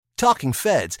Talking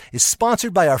Feds is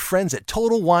sponsored by our friends at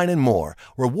Total Wine & More,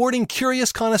 rewarding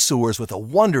curious connoisseurs with a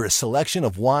wondrous selection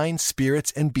of wine,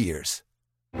 spirits, and beers.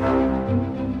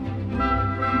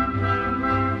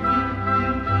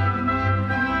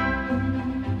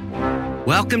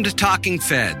 Welcome to Talking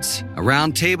Feds, a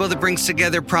roundtable that brings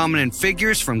together prominent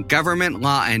figures from government,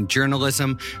 law, and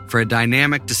journalism for a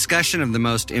dynamic discussion of the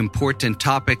most important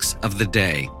topics of the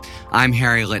day. I'm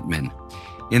Harry Littman.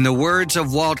 In the words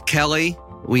of Walt Kelly,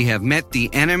 we have met the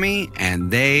enemy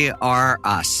and they are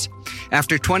us.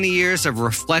 After 20 years of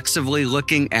reflexively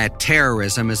looking at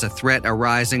terrorism as a threat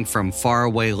arising from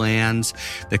faraway lands,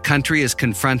 the country is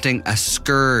confronting a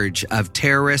scourge of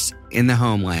terrorists in the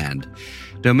homeland.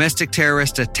 Domestic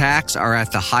terrorist attacks are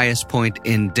at the highest point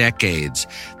in decades.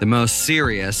 The most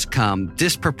serious come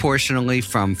disproportionately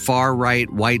from far-right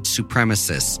white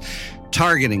supremacists,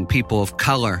 targeting people of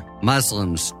color,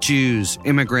 Muslims, Jews,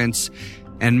 immigrants,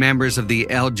 and members of the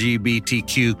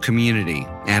LGBTQ community,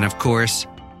 and of course,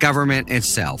 government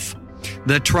itself.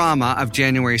 The trauma of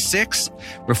January 6th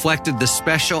reflected the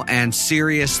special and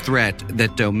serious threat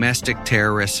that domestic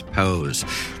terrorists pose.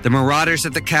 The marauders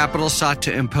at the Capitol sought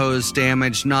to impose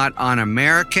damage not on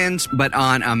Americans, but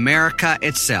on America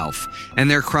itself.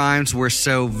 And their crimes were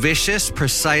so vicious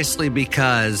precisely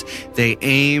because they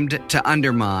aimed to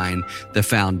undermine the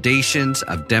foundations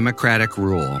of democratic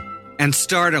rule. And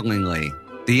startlingly,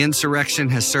 the insurrection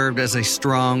has served as a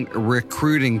strong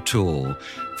recruiting tool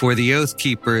for the Oath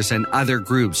Keepers and other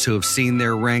groups who have seen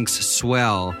their ranks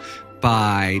swell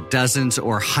by dozens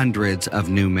or hundreds of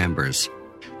new members.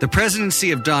 The presidency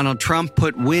of Donald Trump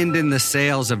put wind in the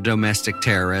sails of domestic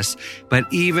terrorists,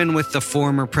 but even with the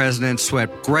former president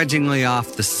swept grudgingly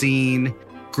off the scene,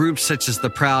 groups such as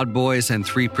the Proud Boys and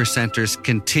Three Percenters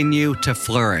continue to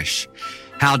flourish.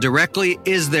 How directly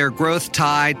is their growth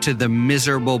tied to the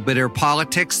miserable, bitter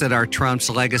politics that are Trump's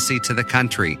legacy to the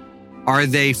country? Are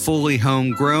they fully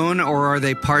homegrown, or are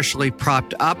they partially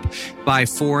propped up by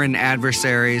foreign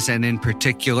adversaries and in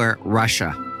particular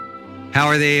Russia? How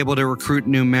are they able to recruit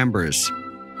new members?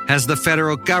 Has the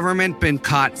federal government been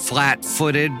caught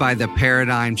flat-footed by the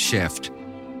paradigm shift?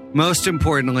 Most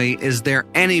importantly, is there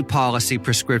any policy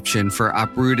prescription for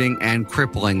uprooting and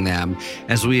crippling them,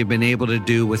 as we have been able to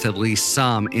do with at least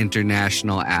some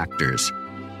international actors?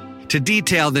 To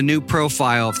detail the new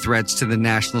profile of threats to the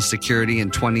national security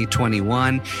in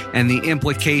 2021 and the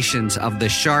implications of the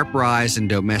sharp rise in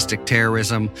domestic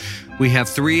terrorism, we have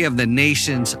three of the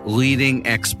nation's leading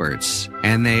experts,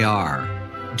 and they are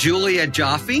Julia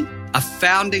Joffe, a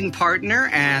founding partner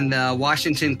and the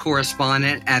Washington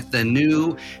correspondent at the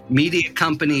new media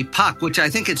company Puck, which I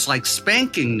think it's like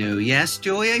spanking new. Yes,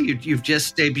 Julia? You've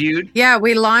just debuted? Yeah,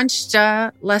 we launched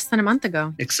less than a month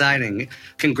ago. Exciting.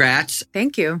 Congrats.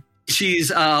 Thank you. She's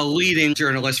a leading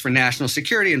journalist for national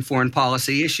security and foreign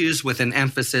policy issues with an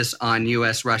emphasis on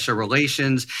U.S.-Russia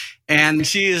relations. And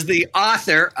she is the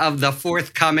author of the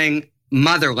forthcoming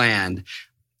Motherland.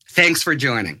 Thanks for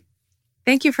joining.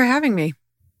 Thank you for having me.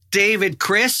 David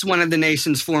Criss, one of the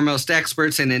nation's foremost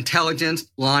experts in intelligence,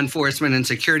 law enforcement, and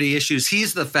security issues.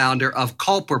 He's the founder of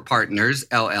Culper Partners,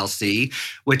 LLC,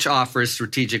 which offers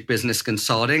strategic business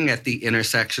consulting at the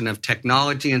intersection of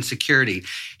technology and security.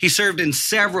 He served in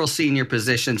several senior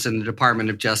positions in the Department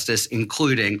of Justice,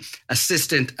 including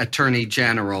Assistant Attorney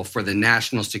General for the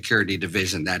National Security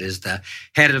Division. That is the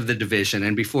head of the division.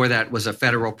 And before that was a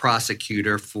federal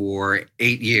prosecutor for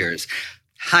 8 years.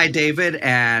 Hi, David,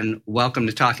 and welcome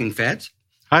to Talking Feds.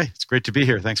 Hi, it's great to be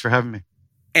here. Thanks for having me.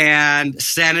 And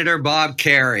Senator Bob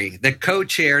Kerrey, the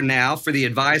co-chair now for the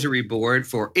advisory board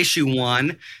for Issue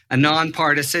One, a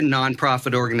nonpartisan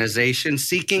nonprofit organization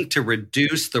seeking to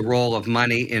reduce the role of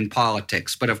money in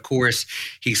politics. But of course,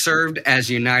 he served as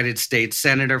United States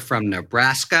Senator from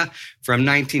Nebraska from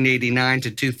 1989 to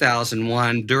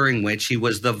 2001, during which he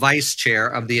was the vice chair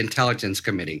of the Intelligence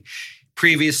Committee.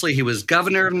 Previously, he was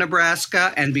governor of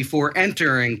Nebraska, and before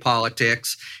entering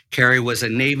politics, Kerrey was a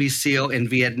Navy SEAL in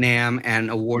Vietnam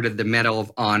and awarded the Medal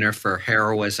of Honor for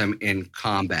heroism in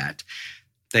combat.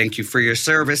 Thank you for your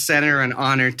service, Senator. An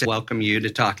honor to welcome you to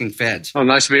Talking Feds. Oh,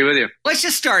 nice to be with you. Let's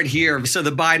just start here. So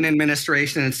the Biden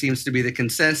administration, it seems to be the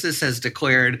consensus, has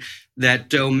declared that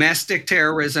domestic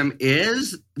terrorism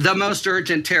is the most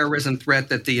urgent terrorism threat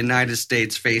that the United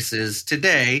States faces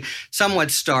today.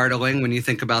 Somewhat startling when you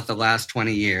think about the last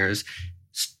 20 years.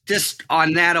 Just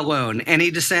on that alone, any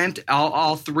dissent?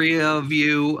 All three of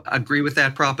you agree with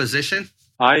that proposition?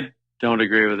 I don't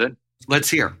agree with it. Let's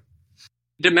hear.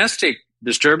 Domestic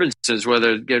disturbances,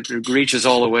 whether it reaches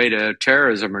all the way to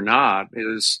terrorism or not,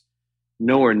 is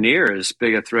nowhere near as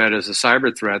big a threat as a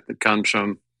cyber threat that comes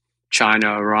from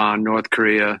China, Iran, North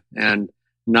Korea, and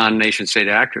non-nation state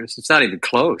actors. It's not even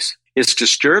close. It's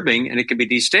disturbing and it can be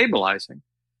destabilizing,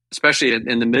 especially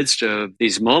in the midst of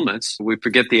these moments. We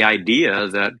forget the idea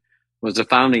that was the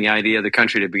founding idea of the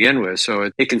country to begin with.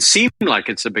 So it can seem like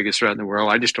it's the biggest threat in the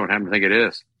world. I just don't happen to think it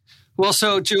is. Well,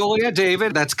 so Julia,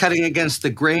 David, that's cutting against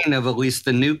the grain of at least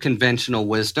the new conventional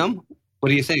wisdom. What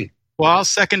do you think? Well, I'll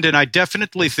second it. I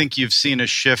definitely think you've seen a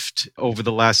shift over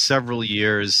the last several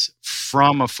years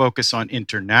from a focus on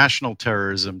international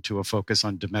terrorism to a focus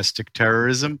on domestic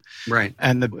terrorism. Right.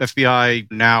 And the FBI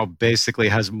now basically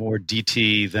has more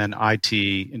DT than IT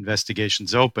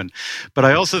investigations open. But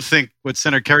I also think what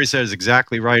Senator Kerry said is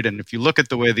exactly right. And if you look at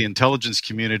the way the intelligence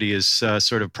community is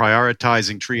sort of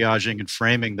prioritizing, triaging, and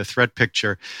framing the threat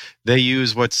picture, they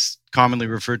use what's commonly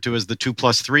referred to as the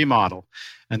 2+3 model.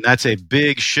 And that's a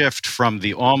big shift from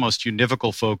the almost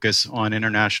univocal focus on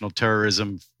international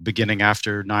terrorism beginning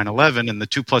after 9/11. And the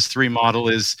 2+3 model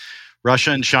is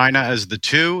Russia and China as the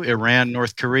two, Iran,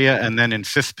 North Korea, and then in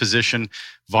fifth position,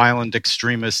 violent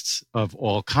extremists of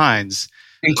all kinds.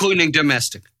 Including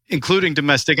domestic.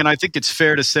 And I think it's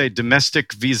fair to say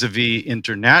domestic vis-a-vis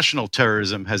international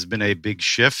terrorism has been a big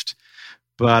shift.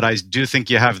 But I do think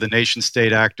you have the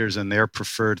nation-state actors and their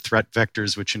preferred threat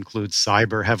vectors, which include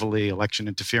cyber heavily, election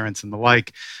interference, and the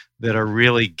like, that are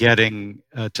really getting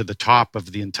to the top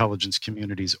of the intelligence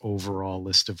community's overall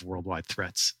list of worldwide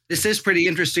threats. This is a pretty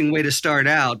interesting way to start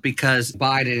out because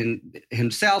Biden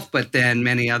himself, but then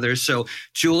many others. So,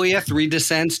 Julia, 3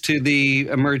 dissents to the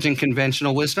emerging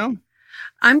conventional wisdom?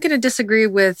 I'm going to disagree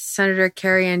with Senator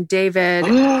Kerry and David,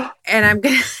 and I'm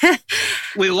going to...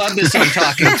 We love this on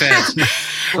Talking Feds,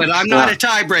 but I'm not a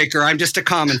tiebreaker. I'm just a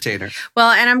commentator.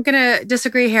 Well, and I'm going to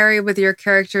disagree, Harry, with your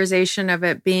characterization of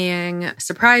it being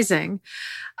surprising.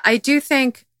 I do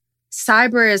think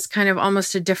cyber is kind of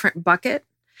almost a different bucket.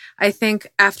 I think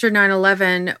after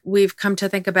 9/11, we've come to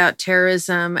think about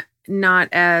terrorism not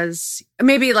as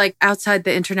maybe like outside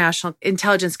the international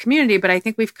intelligence community, but I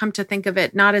think we've come to think of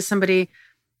it not as somebody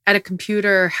at a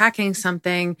computer hacking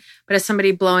something, but as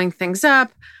somebody blowing things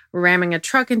up, ramming a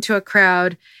truck into a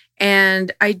crowd.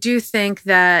 And I do think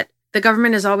that the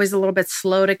government is always a little bit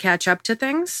slow to catch up to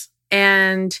things.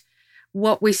 And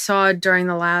what we saw during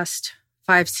the last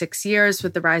 5-6 years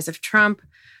with the rise of Trump,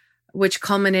 which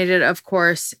culminated, of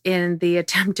course, in the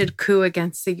attempted coup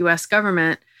against the U.S.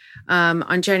 government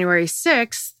on January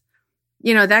 6th,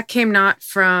 that came not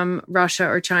from Russia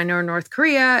or China or North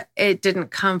Korea. It didn't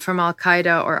come from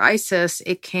Al-Qaeda or ISIS.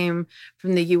 It came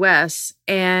from the U.S.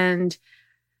 And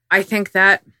I think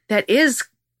that is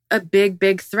a big,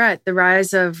 big threat, the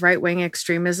rise of right-wing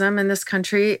extremism in this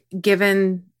country,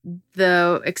 given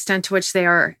the extent to which they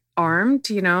are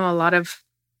armed. A lot of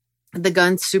the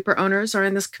gun super owners are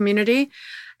in this community.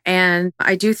 And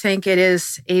I do think it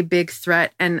is a big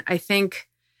threat. And I think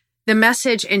the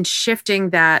message in shifting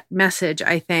that message,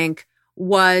 I think,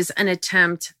 was an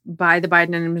attempt by the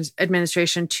Biden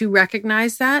administration to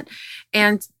recognize that.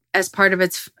 And as part of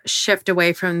its shift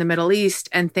away from the Middle East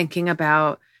and thinking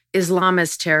about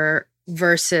Islamist terror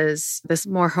versus this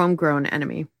more homegrown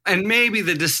enemy. And maybe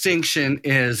the distinction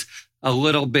is a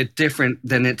little bit different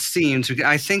than it seems.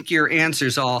 I think your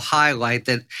answers all highlight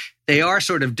that they are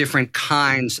sort of different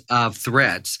kinds of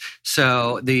threats.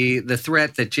 So the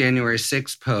threat that January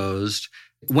 6th posed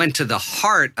went to the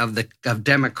heart of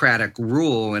democratic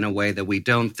rule in a way that we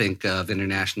don't think of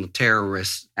international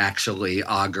terrorists actually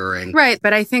auguring. Right.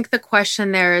 But I think the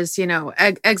question there is,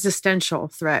 existential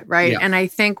threat, right? Yeah. And I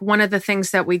think one of the things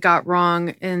that we got wrong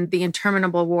in the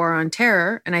interminable war on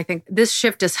terror, and I think this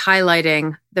shift is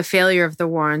highlighting the failure of the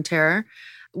war on terror.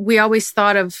 We always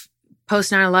thought of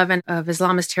post 9/11 of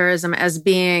Islamist terrorism as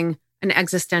being an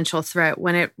existential threat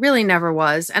when it really never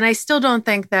was. And I still don't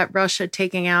think that Russia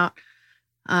taking out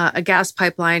a gas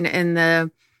pipeline in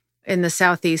the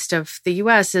southeast of the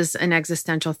U.S. is an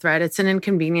existential threat. It's an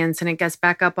inconvenience, and it gets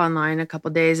back up online in a couple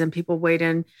of days, and people wait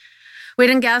in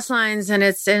gas lines, and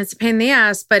it's a pain in the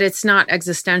ass. But it's not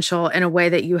existential in a way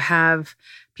that you have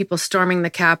people storming the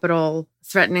Capitol,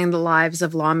 threatening the lives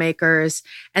of lawmakers,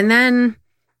 and then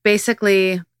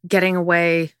basically getting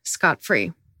away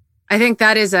scot-free. I think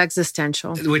that is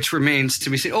existential. Which remains to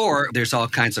be seen. Or there's all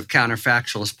kinds of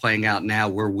counterfactuals playing out now.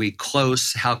 Were we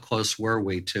close? How close were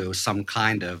we to some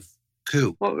kind of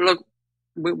coup? Well, look,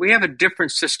 we have a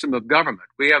different system of government.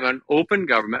 We have an open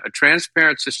government, a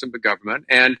transparent system of government.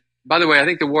 And by the way, I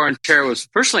think the war on terror was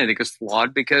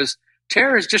flawed because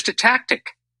terror is just a tactic.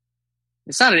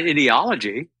 It's not an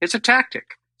ideology. It's a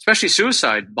tactic. Especially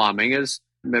suicide bombing it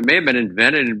may have been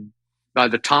invented by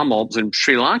the Tamils in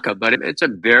Sri Lanka, but it's a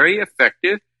very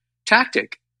effective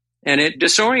tactic, and it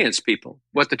disorients people.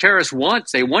 What the terrorists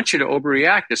want, they want you to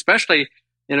overreact, especially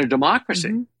in a democracy.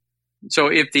 Mm-hmm. So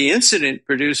if the incident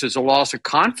produces a loss of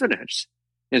confidence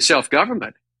in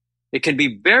self-government, it can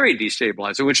be very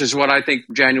destabilizing, which is what I think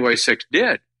January 6th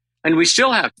did. And we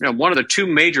still have, one of the two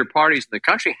major parties in the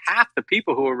country, half the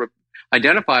people who are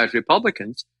identify as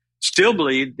Republicans still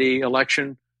believe the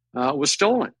election was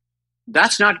stolen.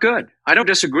 That's not good. I don't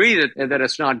disagree that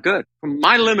it's not good. From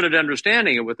my limited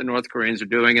understanding of what the North Koreans are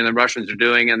doing and the Russians are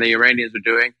doing and the Iranians are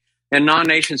doing and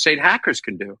non-nation state hackers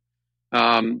can do,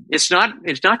 it's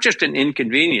not just an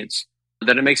inconvenience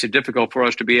that it makes it difficult for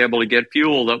us to be able to get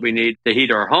fuel that we need to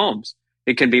heat our homes.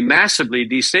 It can be massively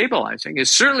destabilizing. It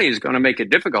certainly is going to make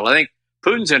it difficult. I think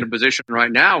Putin's in a position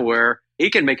right now where he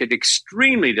can make it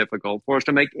extremely difficult for us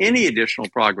to make any additional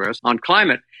progress on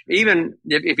climate. Even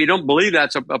if you don't believe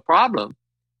that's a problem,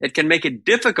 it can make it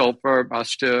difficult for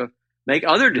us to make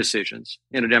other decisions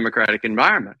in a democratic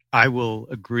environment. I will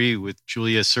agree with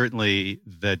Julia, certainly,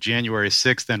 that January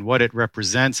 6th and what it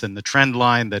represents and the trend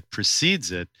line that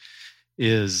precedes it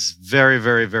is very,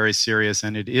 very, very serious.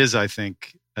 And it is, I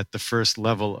think, at the first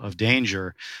level of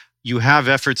danger. You have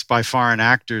efforts by foreign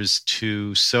actors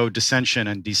to sow dissension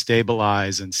and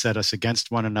destabilize and set us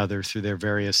against one another through their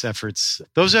various efforts.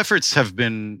 Those efforts have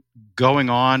been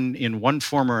going on in one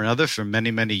form or another for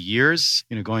many, many years,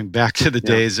 going back to the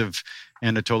days of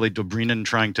Anatoly Dobrynin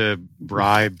trying to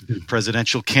bribe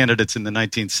presidential candidates in the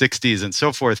 1960s and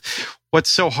so forth. What's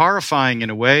so horrifying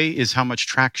in a way is how much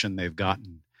traction they've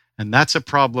gotten. And that's a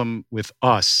problem with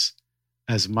us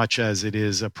as much as it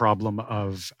is a problem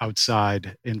of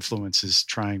outside influences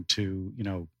trying to,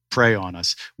 prey on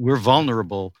us. We're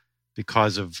vulnerable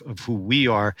because of who we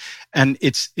are. And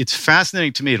it's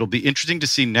fascinating to me. It'll be interesting to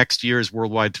see next year's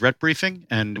worldwide threat briefing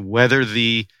and whether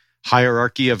the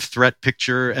hierarchy of threat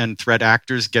picture and threat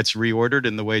actors gets reordered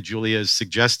in the way Julia is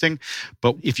suggesting.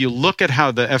 But if you look at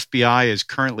how the FBI is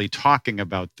currently talking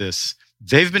about this,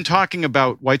 they've been talking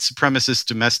about white supremacist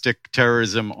domestic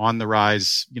terrorism on the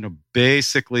rise,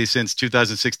 basically since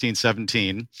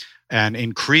 2016-17, and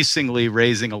increasingly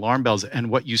raising alarm bells. And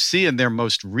what you see in their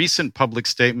most recent public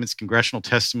statements, congressional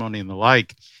testimony and the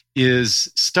like,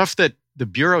 is stuff that the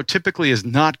Bureau typically is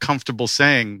not comfortable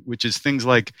saying, which is things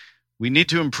like, we need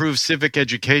to improve civic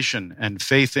education and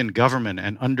faith in government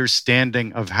and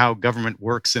understanding of how government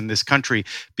works in this country,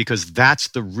 because that's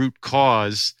the root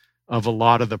cause of a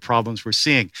lot of the problems we're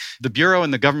seeing. The Bureau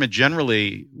and the government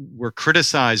generally were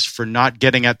criticized for not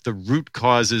getting at the root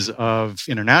causes of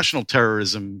international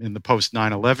terrorism in the post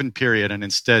 9/11 period and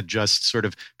instead just sort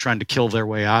of trying to kill their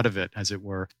way out of it, as it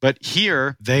were. But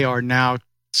here they are now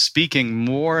speaking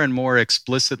more and more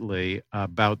explicitly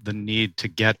about the need to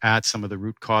get at some of the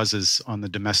root causes on the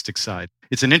domestic side.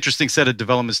 It's an interesting set of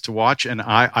developments to watch, and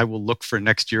I will look for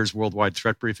next year's worldwide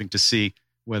threat briefing to see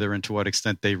whether and to what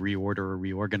extent they reorder or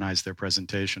reorganize their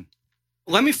presentation.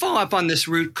 Let me follow up on this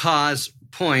root cause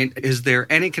point. Is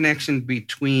there any connection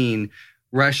between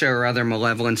Russia or other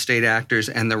malevolent state actors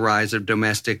and the rise of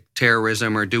domestic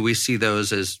terrorism, or do we see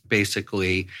those as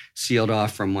basically sealed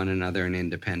off from one another and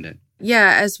independent?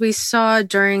 Yeah, as we saw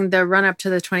during the run-up to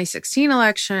the 2016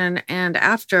 election and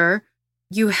after,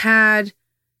 you had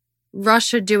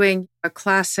Russia doing a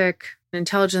classic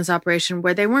intelligence operation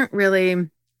where they weren't really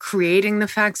creating the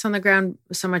facts on the ground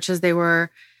so much as they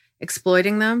were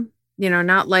exploiting them,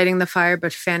 not lighting the fire,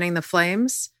 but fanning the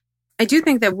flames. I do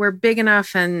think that we're big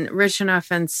enough and rich enough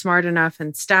and smart enough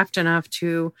and staffed enough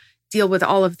to deal with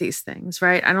all of these things,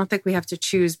 right? I don't think we have to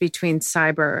choose between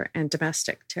cyber and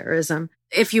domestic terrorism.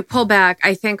 If you pull back,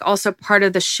 I think also part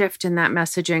of the shift in that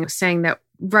messaging saying that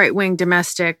right-wing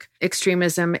domestic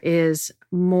extremism is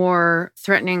more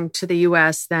threatening to the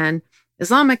U.S. than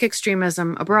Islamic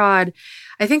extremism abroad.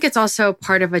 I think it's also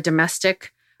part of a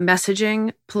domestic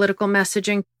messaging, political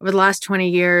messaging. Over the last 20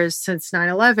 years since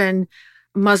 9/11,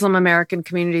 Muslim American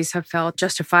communities have felt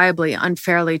justifiably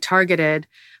unfairly targeted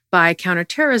by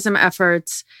counterterrorism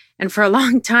efforts. And for a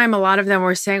long time, a lot of them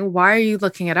were saying, why are you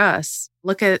looking at us?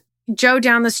 Look at Joe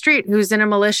down the street who's in a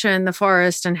militia in the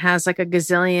forest and has like a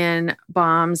gazillion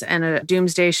bombs and a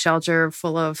doomsday shelter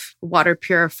full of water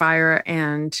purifier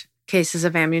and cases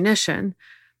of ammunition.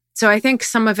 So I think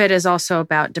some of it is also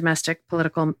about domestic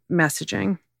political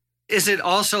messaging. Is it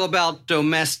also about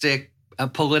domestic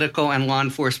political and law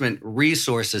enforcement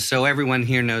resources? So everyone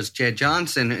here knows Jed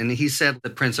Johnson, and he said the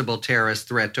principal terrorist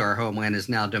threat to our homeland is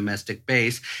now domestic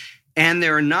base. And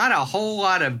there are not a whole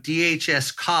lot of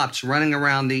DHS cops running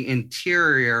around the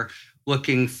interior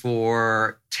looking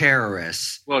for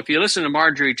terrorists. Well, if you listen to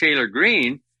Marjorie Taylor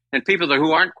Greene and people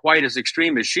who aren't quite as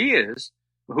extreme as she is,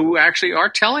 who actually are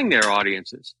telling their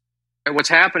audiences, what's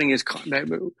happening is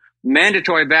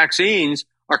mandatory vaccines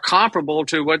are comparable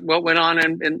to what went on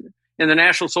in in the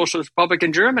National Socialist Republic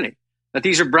in Germany, that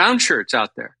these are brown shirts out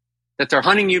there, that they're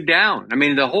hunting you down. I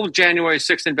mean, the whole January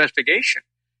 6th investigation,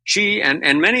 she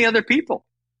and many other people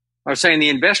are saying the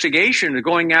investigation is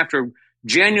going after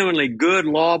genuinely good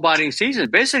law-abiding citizens.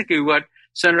 Basically what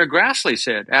Senator Grassley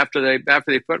said after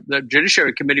the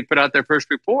Judiciary Committee put out their first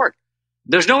report.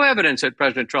 There's no evidence that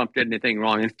President Trump did anything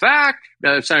wrong. In fact,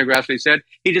 Senator Grassley said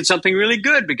he did something really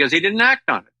good because he didn't act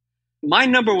on it. My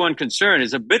number one concern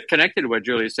is a bit connected to what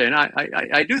Julie's saying.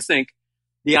 I do think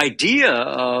the idea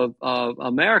of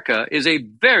America is a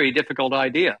very difficult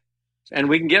idea, and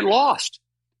we can get lost.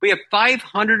 We have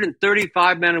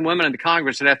 535 men and women in the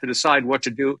Congress that have to decide what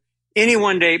to do any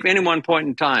one day, any one point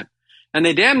in time. And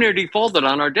they damn near defaulted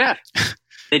on our debt.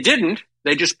 They didn't.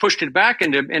 They just pushed it back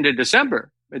into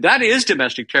December. That is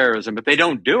domestic terrorism. If they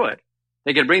don't do it,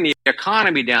 they could bring the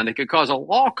economy down. They could cause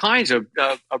all kinds of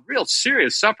real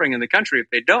serious suffering in the country if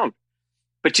they don't.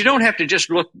 But you don't have to just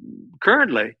look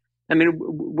currently. I mean,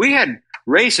 we had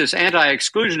racist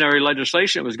anti-exclusionary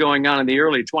legislation that was going on in the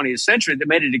early 20th century that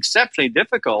made it exceptionally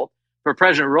difficult for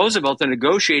President Roosevelt to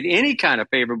negotiate any kind of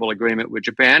favorable agreement with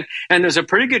Japan. And there's a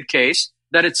pretty good case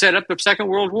that it set up the Second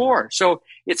World War. So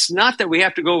it's not that we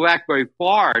have to go back very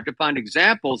far to find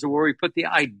examples of where we put the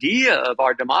idea of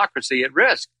our democracy at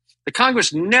risk. The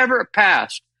Congress never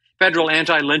passed federal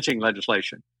anti-lynching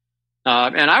legislation.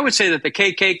 And I would say that the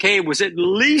KKK was at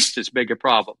least as big a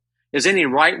problem as any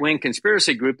right-wing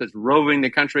conspiracy group that's roving the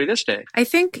country this day. I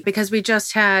think because we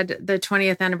just had the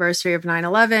 20th anniversary of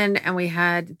 9/11 and we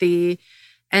had the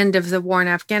end of the war in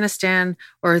Afghanistan,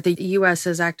 or the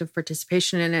U.S.'s active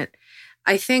participation in it,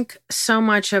 I think so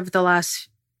much of the last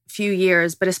few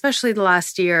years, but especially the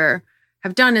last year,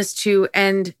 have done is to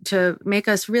make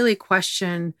us really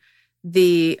question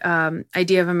the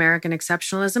idea of American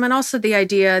exceptionalism, and also the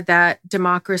idea that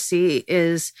democracy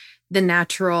is the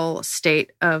natural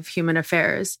state of human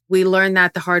affairs. We learned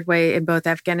that the hard way in both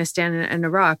Afghanistan and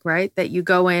Iraq, right? That you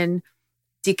go in,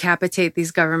 decapitate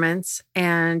these governments,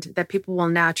 and that people will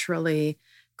naturally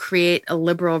create a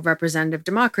liberal representative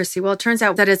democracy. Well, it turns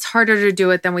out that it's harder to do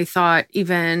it than we thought,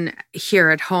 even here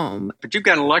at home. But you've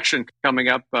got an election coming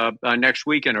up next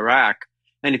week in Iraq.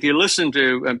 And if you listen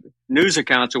to news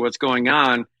accounts of what's going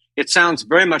on, it sounds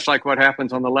very much like what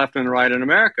happens on the left and the right in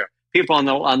America. People on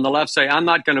the left say, I'm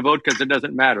not going to vote because it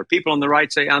doesn't matter. People on the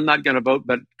right say, I'm not going to vote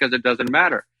because it doesn't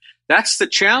matter. That's the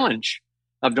challenge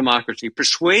of democracy,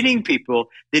 persuading people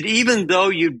that even though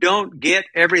you don't get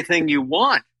everything you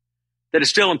want, that it's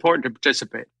still important to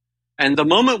participate. And the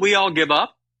moment we all give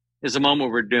up is the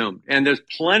moment we're doomed. And there's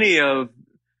plenty of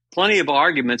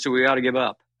arguments that we ought to give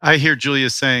up. I hear Julia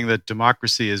saying that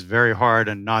democracy is very hard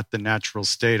and not the natural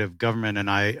state of government, and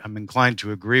I'm inclined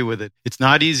to agree with it. It's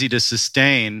not easy to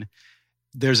sustain.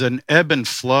 There's an ebb and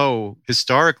flow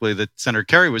historically that Senator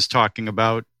Kerry was talking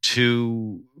about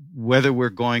to whether we're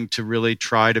going to really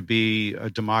try to be a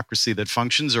democracy that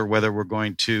functions or whether we're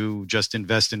going to just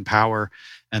invest in power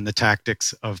and the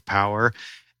tactics of power.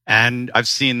 And I've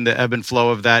seen the ebb and flow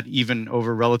of that even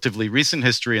over relatively recent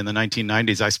history. In the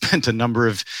 1990s, I spent a number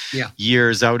of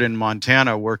years out in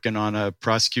Montana working on a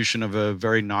prosecution of a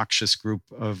very noxious group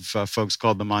of folks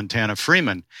called the Montana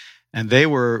Freemen. And they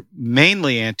were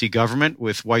mainly anti-government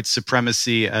with white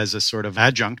supremacy as a sort of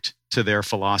adjunct to their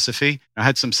philosophy. I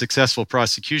had some successful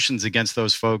prosecutions against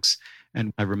those folks.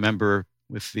 And I remember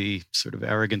with the sort of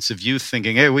arrogance of youth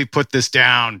thinking, hey, we put this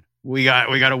down. We got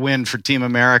to win for Team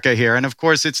America here. And of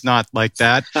course, it's not like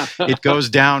that. It goes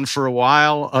down for a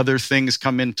while. Other things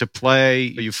come into play.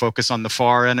 You focus on the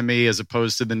far enemy as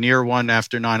opposed to the near one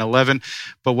after 9/11.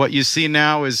 But what you see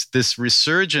now is this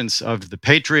resurgence of the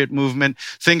patriot movement,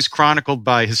 things chronicled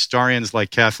by historians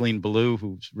like Kathleen Belew,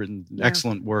 who's written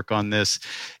excellent work on this.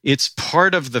 It's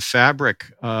part of the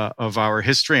fabric of our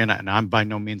history. And I'm by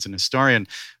no means an historian,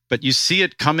 but you see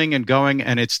it coming and going,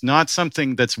 and it's not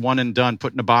something that's one and done,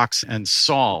 put in a box and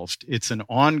solved. It's an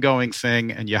ongoing thing,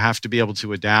 and you have to be able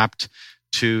to adapt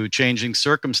to changing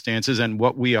circumstances. And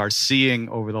what we are seeing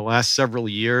over the last several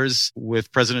years with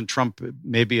President Trump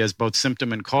maybe as both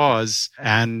symptom and cause,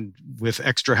 and with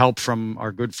extra help from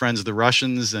our good friends, the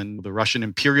Russians, and the Russian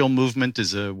imperial movement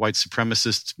is a white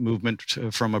supremacist movement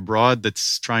from abroad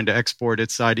that's trying to export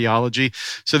its ideology.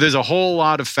 So there's a whole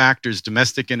lot of factors,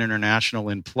 domestic and international,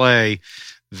 in play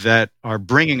that are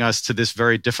bringing us to this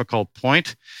very difficult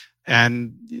point.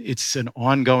 And it's an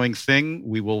ongoing thing.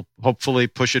 We will hopefully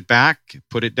push it back,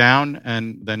 put it down,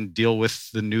 and then deal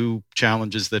with the new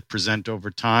challenges that present over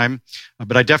time.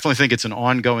 But I definitely think it's an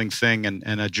ongoing thing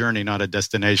and a journey, not a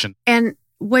destination. And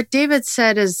What David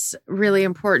said is really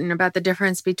important about the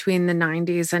difference between the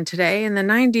 90s and today. In the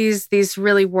 90s, these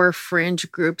really were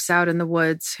fringe groups out in the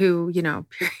woods who,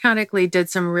 periodically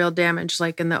did some real damage,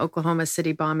 like in the Oklahoma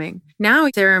City bombing. Now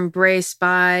they're embraced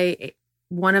by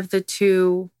one of the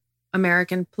two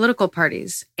American political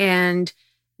parties. And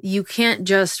you can't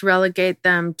just relegate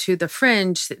them to the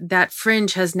fringe. That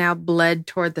fringe has now bled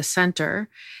toward the center.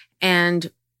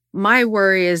 And my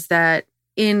worry is that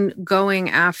in going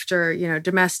after,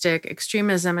 domestic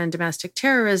extremism and domestic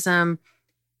terrorism,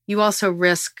 you also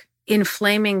risk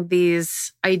inflaming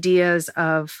these ideas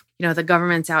of, the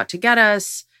government's out to get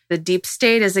us, the deep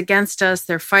state is against us,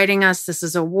 they're fighting us, this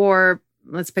is a war,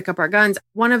 let's pick up our guns.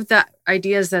 One of the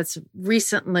ideas that's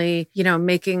recently,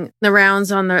 making the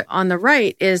rounds on the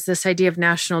right is this idea of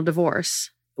national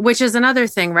divorce, which is another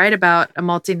thing, right, about a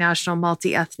multinational,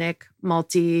 multi-ethnic,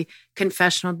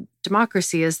 multi-confessional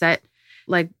democracy, is that,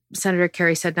 like Senator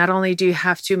Kerry said, not only do you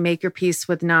have to make your peace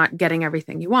with not getting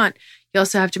everything you want, you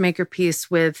also have to make your peace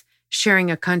with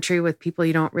sharing a country with people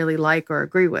you don't really like or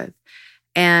agree with.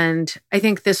 And I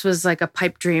think this was like a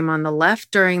pipe dream on the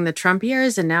left during the Trump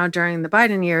years. And now during the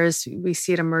Biden years, we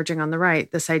see it emerging on the right.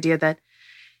 This idea that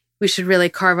we should really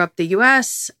carve up the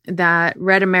U.S., that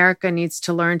Red America needs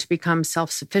to learn to become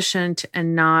self-sufficient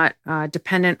and not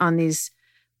dependent on these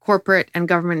corporate and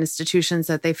government institutions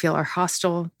that they feel are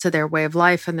hostile to their way of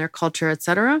life and their culture, et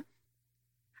cetera.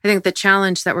 I think the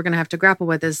challenge that we're going to have to grapple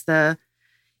with is the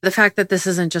fact that this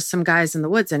isn't just some guys in the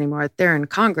woods anymore. They're in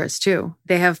Congress, too.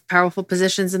 They have powerful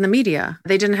positions in the media.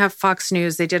 They didn't have Fox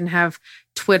News. They didn't have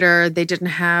Twitter. They didn't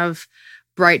have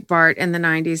Breitbart in the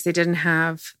 90s. They didn't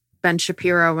have Ben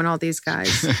Shapiro and all these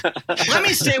guys. Let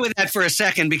me stay with that for a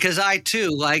second, because I, too,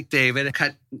 like David,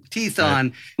 cut teeth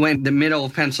on when the middle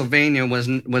of Pennsylvania was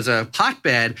a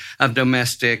hotbed of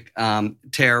domestic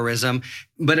terrorism.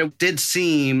 But it did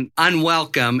seem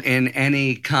unwelcome in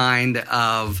any kind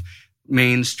of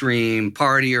mainstream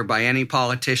party or by any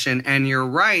politician. And you're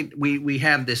right, we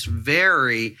have this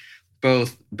very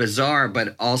both bizarre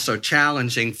but also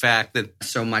challenging fact that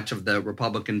so much of the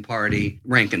Republican Party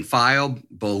rank and file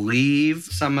believe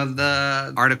some of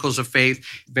the articles of faith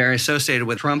very associated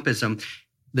with Trumpism.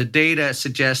 The data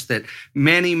suggests that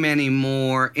many, many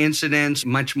more incidents,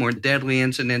 much more deadly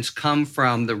incidents, come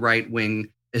from the right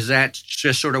wing. Is that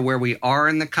just sort of where we are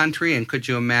in the country? And could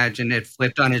you imagine it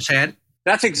flipped on its head?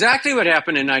 That's exactly what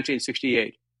happened in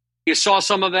 1968. You saw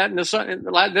some of that in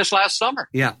this last summer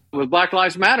with Black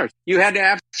Lives Matter. You had to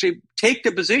actually take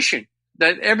the position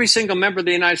that every single member of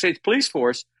the United States police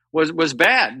force was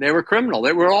bad. They were criminal.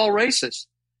 They were all racist.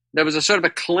 There was a sort of a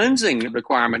cleansing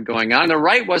requirement going on. The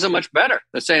right wasn't much better.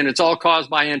 They're saying it's all caused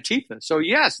by Antifa. So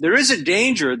yes, there is a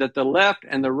danger that the left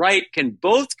and the right can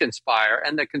both conspire,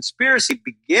 and the conspiracy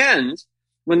begins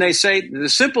when they say, the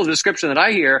simple description that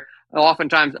I hear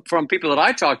oftentimes from people that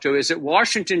I talk to is that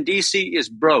Washington, D.C. is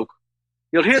broke.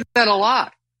 You'll hear that a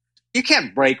lot. You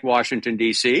can't break Washington,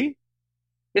 D.C.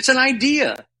 It's an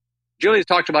idea. Julia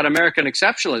talked about American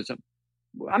exceptionalism.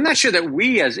 I'm not sure that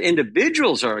we as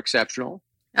individuals are exceptional.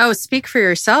 Oh, speak for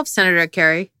yourself, Senator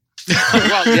Kerry.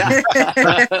 Well, yeah.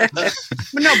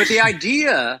 But the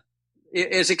idea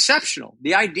is exceptional.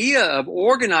 The idea of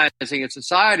organizing a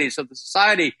society so the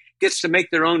society gets to make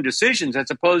their own decisions as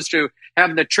opposed to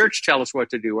having the church tell us what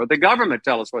to do or the government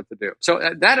tell us what to do. So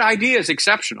that idea is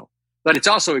exceptional, but it's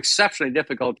also exceptionally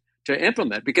difficult to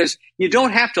implement because you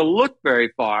don't have to look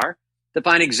very far to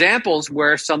find examples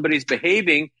where somebody's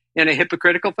behaving in a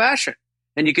hypocritical fashion.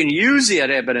 And you can use the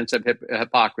evidence of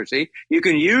hypocrisy. You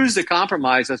can use the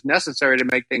compromise that's necessary to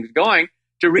make things going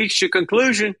to reach the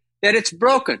conclusion that it's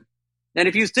broken. And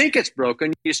if you think it's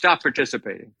broken, you stop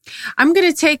participating. I'm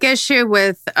going to take issue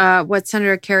with what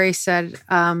Senator Kerry said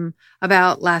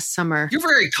about last summer. You're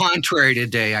very contrary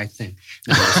today, I think.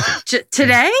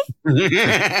 Today?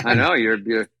 I know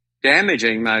you're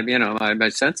damaging my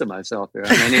sense of myself here.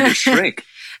 I need to shrink.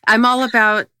 I'm all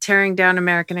about tearing down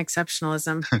American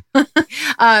exceptionalism.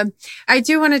 I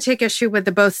do want to take issue with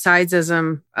the both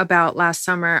sidesism about last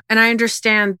summer. And I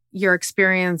understand your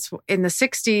experience in the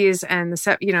 60s and the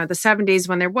 70s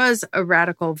when there was a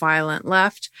radical violent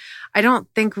left. I don't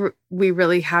think we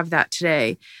really have that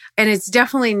today. And it's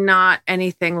definitely not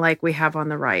anything like we have on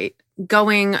the right.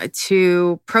 Going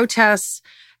to protests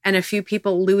and a few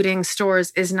people looting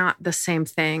stores is not the same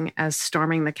thing as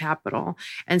storming the Capitol.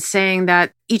 And saying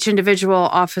that each individual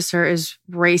officer is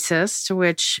racist,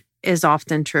 which is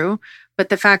often true, but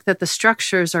the fact that the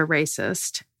structures are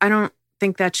racist, I don't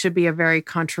think that should be a very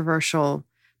controversial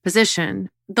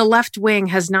position. The left wing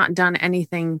has not done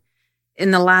anything in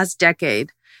the last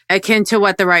decade akin to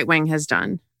what the right wing has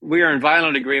done. We are in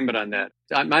violent agreement on that.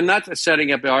 I'm not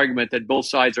setting up the argument that both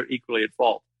sides are equally at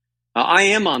fault. I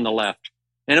am on the left,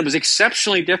 and it was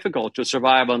exceptionally difficult to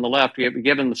survive on the left,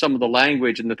 given some of the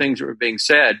language and the things that were being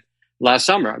said last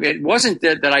summer. I mean, it wasn't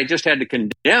that I just had to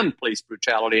condemn police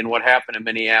brutality and what happened in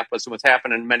Minneapolis and what's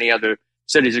happened in many other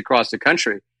cities across the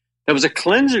country. There was a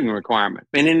cleansing requirement.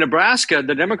 And in Nebraska,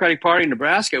 the Democratic Party in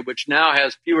Nebraska, which now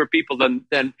has fewer people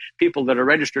than people that are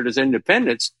registered as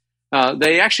independents,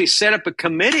 they actually set up a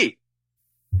committee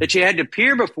that you had to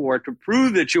appear before to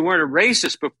prove that you weren't a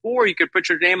racist before you could put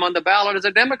your name on the ballot as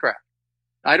a Democrat.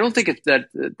 I don't think that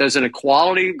there's an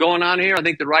equality going on here. I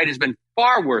think the right has been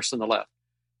far worse than the left.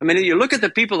 I mean, you look at the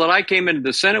people that I came into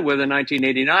the Senate with in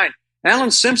 1989,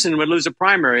 Alan Simpson would lose a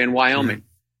primary in Wyoming.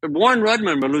 Warren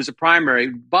Rudman would lose a primary.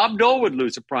 Bob Dole would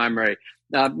lose a primary.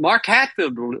 Mark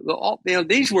Hatfield,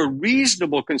 these were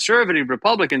reasonable conservative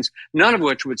Republicans, none of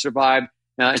which would survive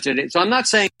today. So I'm not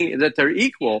saying that they're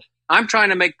equal. I'm trying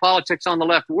to make politics on the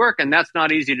left work, and that's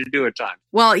not easy to do at times.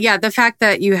 Well, yeah, the fact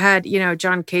that you had,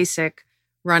 John Kasich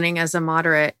running as a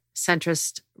moderate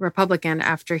centrist Republican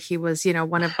after he was,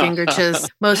 one of Gingrich's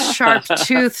most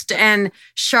sharp-toothed and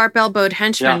sharp-elbowed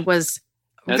henchmen was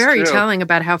very telling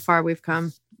about how far we've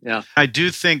come. Yeah, I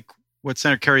do think what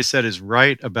Senator Kerry said is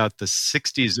right about the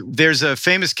 60s. There's a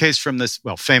famous case from this,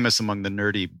 famous among the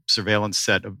nerdy surveillance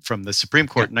set from the Supreme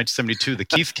Court in 1972, the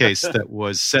Keith case that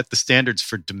was set the standards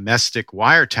for domestic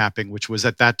wiretapping, which was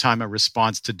at that time a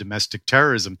response to domestic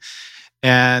terrorism.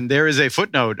 And there is a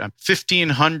footnote,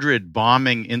 1,500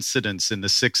 bombing incidents in the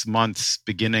 6 months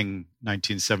beginning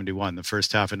 1971, the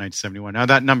first half of 1971. Now,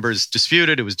 that number is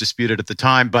disputed. It was disputed at the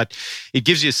time, but it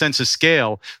gives you a sense of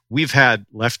scale. We've had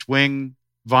left-wing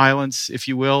violence, if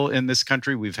you will, in this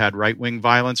country. We've had right-wing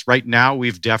violence. Right now,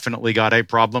 we've definitely got a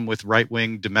problem with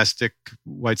right-wing domestic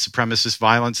white supremacist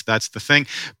violence. That's the thing.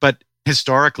 But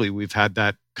historically, we've had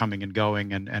that coming and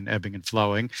going and ebbing and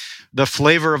flowing. The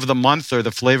flavor of the month or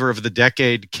the flavor of the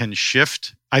decade can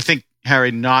shift. I think,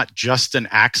 Harry, not just an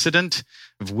accident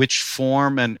of which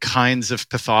form and kinds of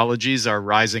pathologies are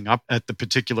rising up at the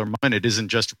particular moment. It isn't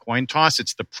just a coin toss.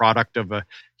 It's the product of a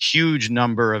huge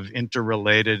number of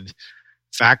interrelated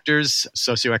factors,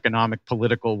 socioeconomic,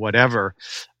 political, whatever.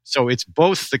 So it's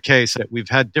both the case that we've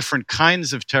had different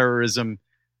kinds of terrorism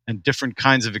and different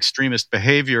kinds of extremist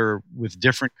behavior with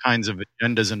different kinds of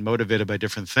agendas and motivated by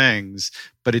different things.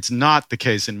 But it's not the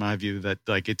case, in my view, that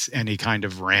it's any kind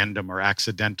of random or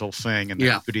accidental thing and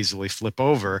that could easily flip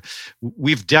over.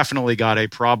 We've definitely got a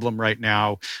problem right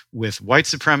now with white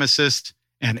supremacist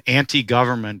and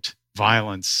anti-government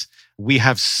violence. We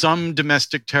have some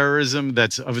domestic terrorism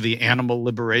that's of the animal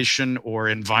liberation or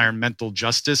environmental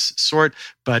justice sort,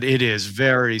 but it is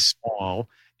very small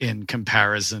in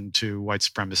comparison to white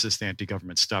supremacist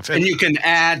anti-government stuff. And you can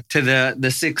add to the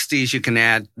 60s, you can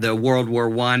add the World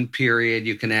War I period,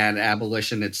 you can add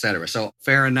abolition, et cetera. So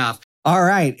fair enough. All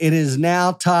right, it is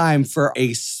now time for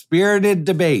a spirited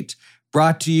debate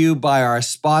brought to you by our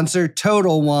sponsor,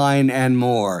 Total Wine and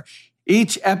More.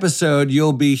 Each episode,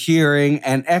 you'll be hearing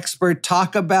an expert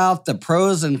talk about the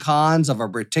pros and cons of a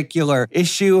particular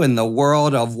issue in the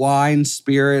world of wine,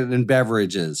 spirit, and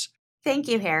beverages. Thank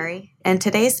you, Harry. In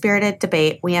today's spirited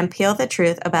debate, we unpeel the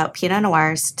truth about Pinot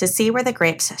Noirs to see where the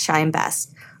grapes shine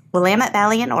best, Willamette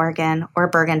Valley in Oregon or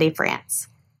Burgundy, France.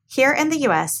 Here in the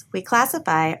U.S., we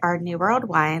classify our New World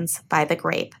wines by the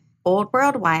grape. Old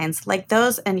World wines, like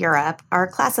those in Europe, are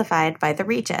classified by the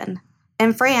region.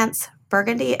 In France,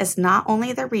 Burgundy is not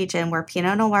only the region where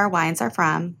Pinot Noir wines are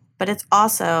from, but it's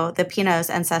also the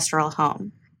Pinot's ancestral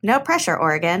home. No pressure,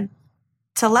 Oregon.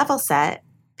 To level set,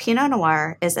 Pinot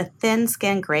Noir is a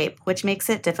thin-skinned grape, which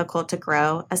makes it difficult to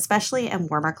grow, especially in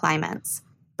warmer climates.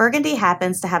 Burgundy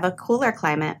happens to have a cooler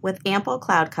climate with ample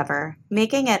cloud cover,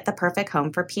 making it the perfect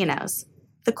home for Pinots.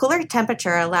 The cooler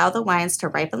temperature allows the wines to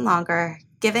ripen longer,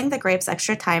 giving the grapes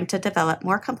extra time to develop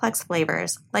more complex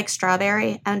flavors, like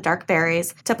strawberry and dark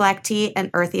berries, to black tea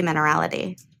and earthy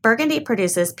minerality. Burgundy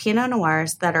produces Pinot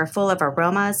Noirs that are full of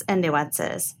aromas and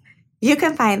nuances. You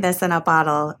can find this in a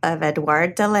bottle of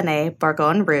Edouard Delaney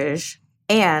Bourgogne Rouge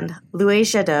and Louis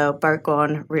Jadot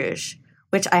Bourgogne Rouge,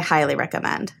 which I highly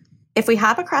recommend. If we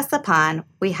hop across the pond,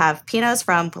 we have Pinots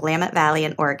from Willamette Valley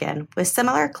in Oregon with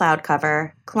similar cloud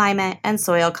cover, climate, and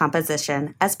soil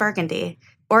composition as Burgundy.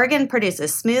 Oregon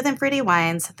produces smooth and fruity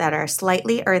wines that are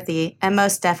slightly earthy and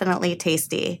most definitely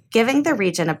tasty, giving the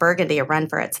region of Burgundy a run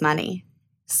for its money.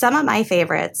 Some of my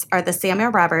favorites are the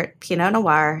Samuel Robert Pinot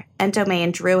Noir and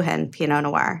Domaine Drouhin Pinot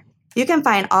Noir. You can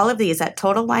find all of these at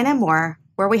Total Wine and More,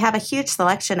 where we have a huge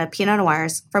selection of Pinot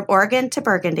Noirs from Oregon to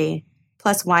Burgundy,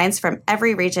 plus wines from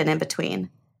every region in between.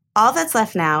 All that's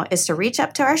left now is to reach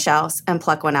up to our shelves and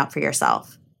pluck one out for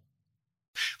yourself.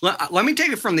 Let me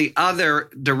take it from the other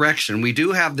direction. We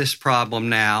do have this problem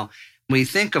now. We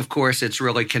think, of course, it's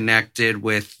really connected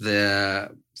with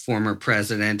the former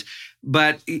president,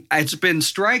 but it's been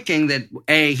striking that,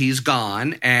 A, he's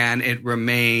gone and it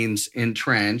remains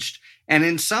entrenched. And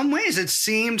in some ways, it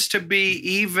seems to be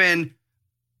even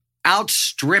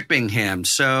outstripping him.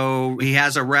 So he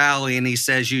has a rally and he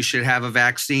says you should have a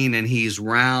vaccine and he's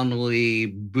roundly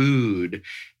booed.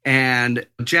 And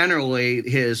generally,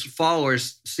 his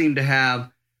followers seem to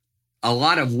have a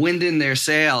lot of wind in their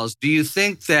sails. Do you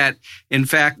think that, in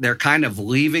fact, they're kind of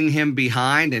leaving him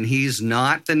behind and he's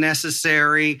not the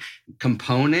necessary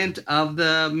component of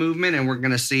the movement? And we're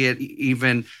going to see it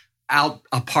even out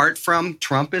apart from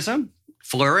Trumpism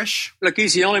flourish? Look,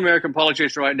 he's the only American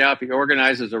politician right now. If he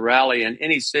organizes a rally in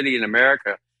any city in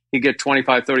America, he'd get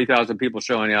 25, 30,000 people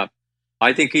showing up.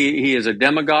 I think he is a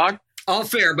demagogue. All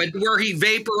fair, but were he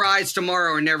vaporized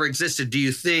tomorrow or never existed, do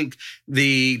you think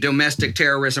the domestic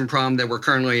terrorism problem that we're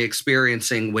currently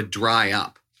experiencing would dry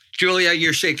up? Julia,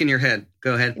 you're shaking your head.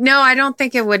 Go ahead. No, I don't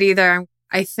think it would either.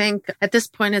 I think at this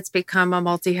point it's become a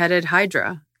multi-headed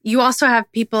hydra. You also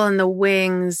have people in the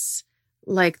wings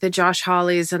like the Josh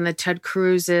Hawleys and the Ted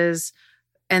Cruzes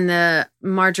and the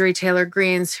Marjorie Taylor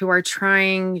Greens who are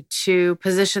trying to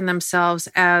position themselves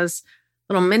as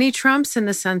little mini Trumps in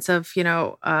the sense of,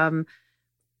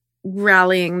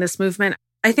 rallying this movement.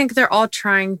 I think they're all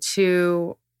trying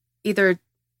to either,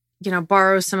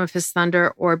 borrow some of his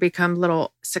thunder or become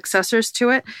little successors to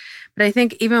it. But I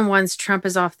think even once Trump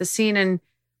is off the scene, and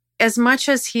as much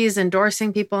as he's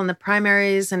endorsing people in the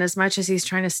primaries and as much as he's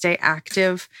trying to stay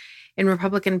active in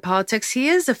Republican politics, he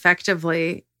is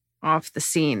effectively off the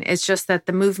scene. It's just that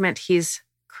the movement he's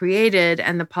created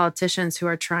and the politicians who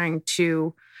are trying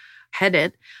to head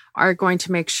it are going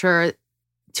to make sure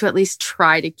to at least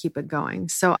try to keep it going.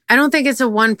 So I don't think it's a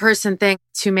one-person thing.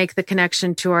 To make the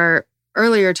connection to our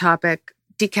earlier topic,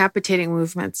 decapitating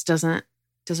movements doesn't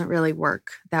really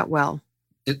work that well.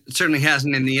 It certainly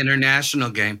hasn't in the international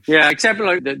game. Yeah, except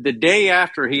like the day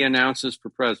after he announces for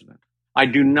president. I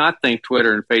do not think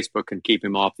Twitter and Facebook can keep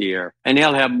him off the air. And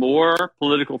he'll have more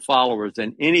political followers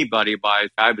than anybody by,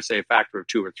 I would say, a factor of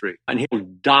 2 or 3. And he'll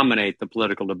dominate the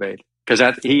political debate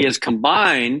because he has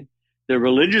combined the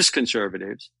religious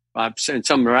conservatives in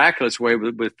some miraculous way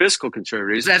with fiscal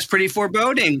conservatives. That's pretty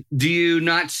foreboding. Do you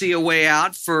not see a way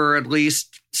out for at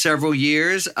least several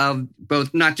years of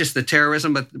both, not just the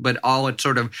terrorism, but all it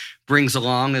sort of brings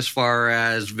along as far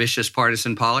as vicious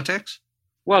partisan politics?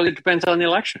 Well, it depends on the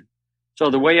election. So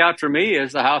the way out for me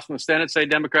is the House and the Senate say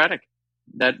Democratic.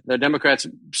 That the Democrats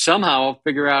somehow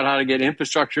figure out how to get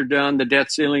infrastructure done, the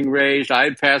debt ceiling raised.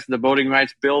 I'd pass the voting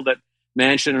rights bill that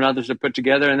Manchin and others have put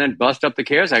together, and then bust up the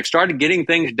CARES Act. Started getting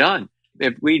things done.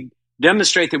 If we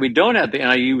demonstrate that we don't have and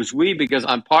I use we because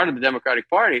I'm part of the Democratic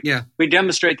Party, we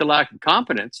demonstrate the lack of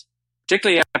competence,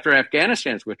 particularly after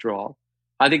Afghanistan's withdrawal.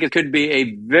 I think it could be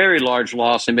a very large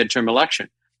loss in midterm election.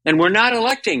 And we're not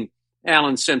electing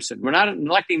Alan Simpson. We're not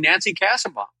electing Nancy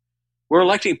Kassebaum. We're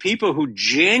electing people who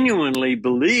genuinely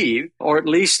believe, or at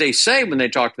least they say when they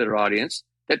talk to their audience,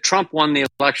 that Trump won the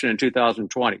election in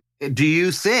 2020. Do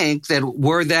you think that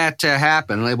were that to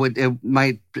happen, it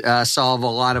might solve a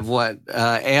lot of what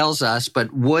ails us,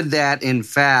 but would that in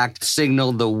fact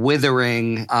signal the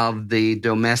withering of the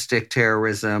domestic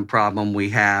terrorism problem we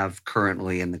have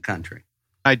currently in the country?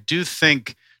 I do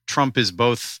think Trump is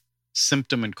both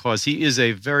symptom and cause. He is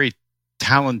a very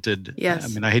talented,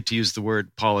 I hate to use the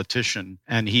word politician,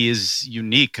 and he is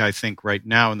unique, I think, right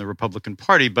now in the Republican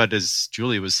Party. But as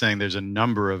Julia was saying, there's a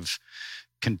number of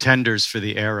contenders for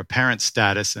the heir apparent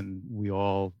status, and we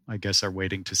all, I guess, are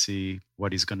waiting to see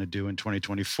what he's going to do in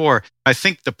 2024. I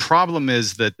think the problem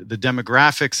is that the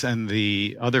demographics and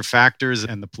the other factors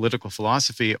and the political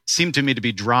philosophy seem to me to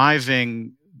be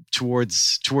driving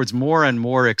towards more and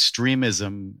more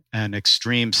extremism and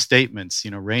extreme statements,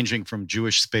 ranging from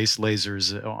Jewish space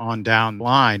lasers on down the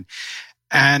line.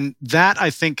 And that, I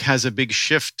think, has a big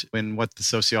shift in what the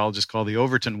sociologists call the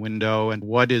Overton window and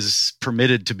what is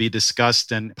permitted to be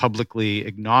discussed and publicly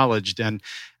acknowledged. And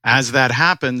as that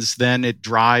happens, then it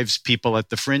drives people at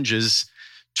the fringes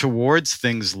towards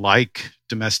things like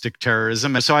domestic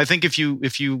terrorism. And so I think if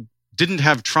you didn't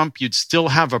have Trump, you'd still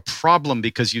have a problem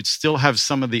because you'd still have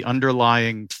some of the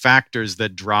underlying factors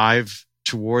that drive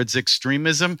towards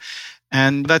extremism.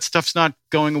 And that stuff's not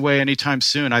going away anytime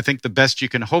soon. I think the best you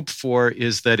can hope for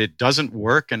is that it doesn't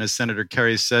work. And as Senator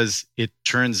Kerry says, it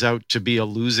turns out to be a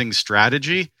losing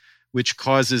strategy, which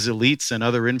causes elites and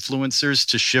other influencers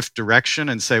to shift direction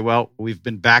and say, well, we've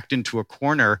been backed into a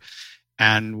corner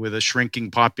And with a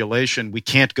shrinking population, we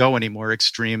can't go any more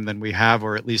extreme than we have,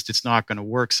 or at least it's not going to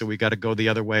work. So we got to go the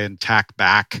other way and tack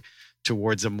back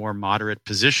towards a more moderate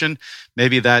position.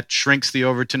 Maybe that shrinks the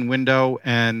Overton window,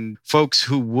 and folks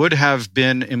who would have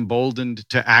been emboldened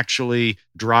to actually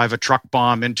drive a truck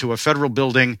bomb into a federal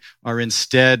building are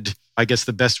instead, I guess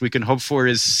the best we can hope for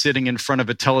is sitting in front of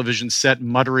a television set,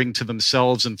 muttering to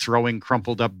themselves and throwing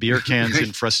crumpled up beer cans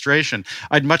in frustration.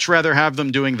 I'd much rather have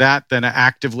them doing that than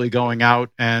actively going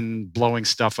out and blowing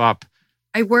stuff up.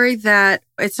 I worry that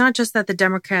it's not just that the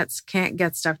Democrats can't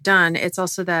get stuff done, it's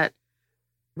also that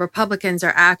Republicans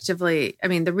are actively,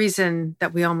 the reason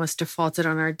that we almost defaulted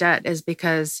on our debt is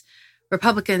because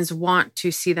Republicans want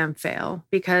to see them fail.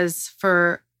 Because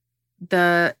for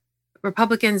the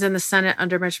Republicans in the Senate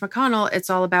under Mitch McConnell, it's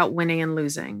all about winning and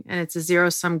losing. And it's a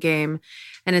zero-sum game.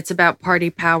 And it's about party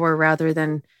power rather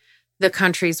than the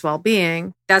country's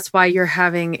well-being. That's why you're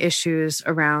having issues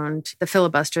around the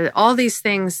filibuster. All these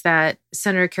things that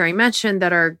Senator Kerry mentioned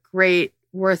that are great,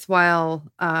 worthwhile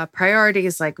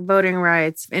priorities like voting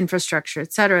rights, infrastructure,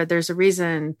 et cetera, there's a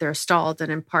reason they're stalled.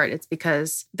 And in part, it's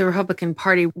because the Republican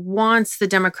Party wants the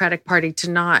Democratic Party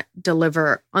to not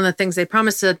deliver on the things they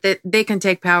promised so that they can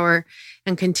take power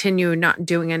and continue not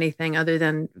doing anything other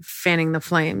than fanning the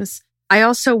flames. I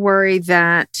also worry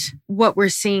that what we're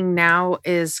seeing now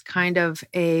is kind of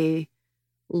a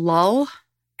lull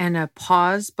and a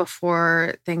pause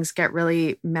before things get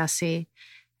really messy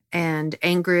and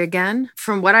angry again.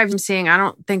 From what I've been seeing, I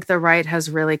don't think the right has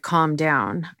really calmed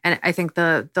down. And I think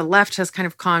the left has kind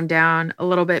of calmed down a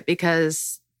little bit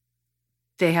because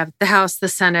they have the House, the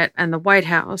Senate, and the White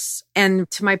House. And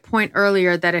to my point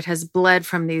earlier that it has bled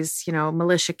from these,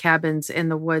 militia cabins in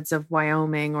the woods of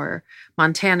Wyoming or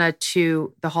Montana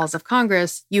to the halls of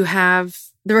Congress, you have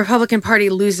the Republican Party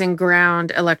losing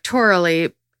ground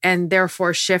electorally and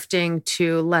therefore shifting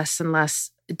to less and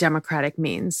less democratic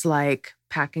means like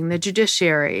packing the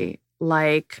judiciary,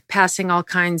 like passing all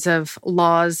kinds of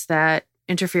laws that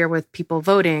interfere with people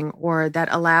voting or that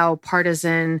allow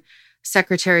partisan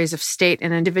secretaries of state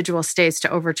and individual states to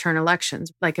overturn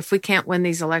elections. Like if we can't win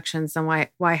these elections, then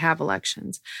why have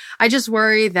elections? I just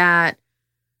worry that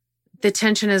the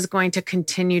tension is going to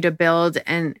continue to build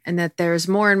and that there's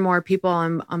more and more people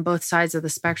on both sides of the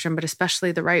spectrum, but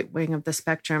especially the right wing of the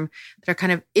spectrum, that are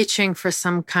kind of itching for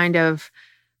some kind of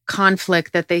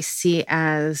conflict that they see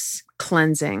as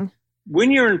cleansing.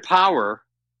 When you're in power,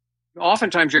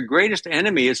 oftentimes your greatest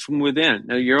enemy is from within,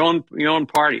 your own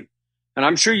party. And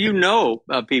I'm sure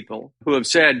people who have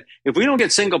said, if we don't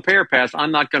get single payer passed,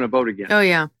 I'm not going to vote again. Oh,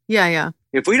 yeah. Yeah.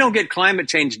 If we don't get climate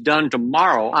change done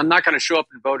tomorrow, I'm not going to show up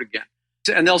and vote again.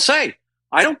 And they'll say,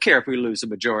 I don't care if we lose the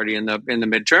majority in the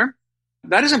midterm.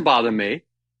 That doesn't bother me.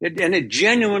 It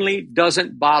genuinely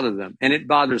doesn't bother them. And it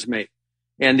bothers me.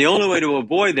 And the only way to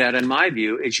avoid that, in my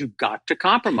view, is you've got to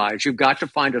compromise. You've got to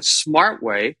find a smart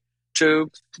way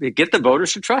to get the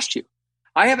voters to trust you.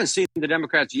 I haven't seen the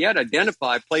Democrats yet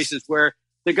identify places where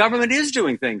the government is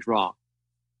doing things wrong.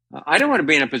 I don't want to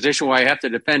be in a position where I have to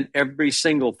defend every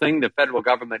single thing the federal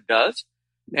government does.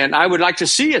 And I would like to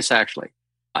see us actually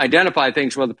identify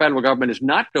things where the federal government is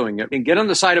not doing it and get on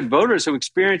the side of voters who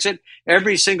experience it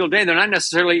every single day. They're not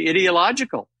necessarily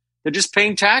ideological. They're just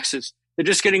paying taxes. They're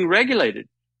just getting regulated.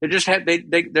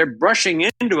 They're brushing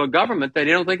into a government that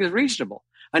they don't think is reasonable.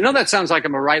 I know that sounds like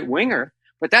I'm a right winger,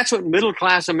 but that's what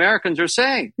middle-class Americans are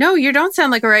saying. No, you don't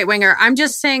sound like a right-winger. I'm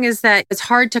just saying is that it's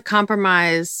hard to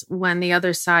compromise when the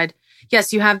other side,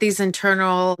 yes, you have these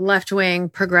internal left-wing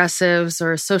progressives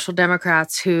or social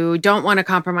democrats who don't want to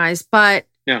compromise, but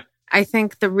yeah. I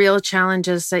think the real challenge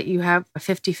is that you have a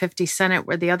 50-50 Senate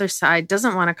where the other side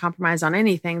doesn't want to compromise on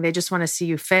anything. They just want to see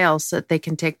you fail so that they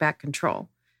can take back control.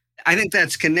 I think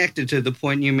that's connected to the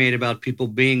point you made about people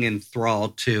being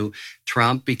enthralled to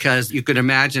Trump, because you could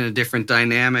imagine a different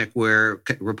dynamic where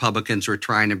Republicans were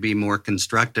trying to be more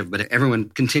constructive, but everyone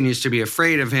continues to be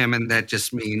afraid of him. And that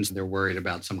just means they're worried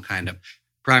about some kind of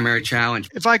primary challenge.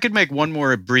 If I could make one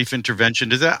more brief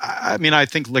intervention, I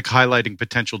think like highlighting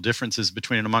potential differences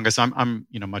between and among us. I'm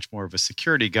much more of a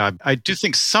security guy. I do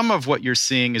think some of what you're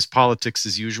seeing is politics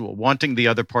as usual. Wanting the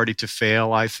other party to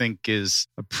fail, I think, is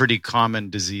a pretty common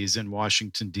disease in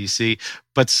Washington, D.C.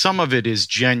 But some of it is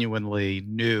genuinely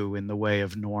new in the way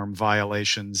of norm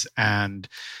violations and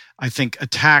I think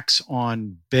attacks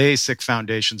on basic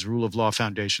foundations, rule of law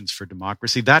foundations for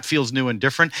democracy. That feels new and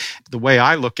different. The way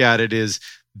I look at it is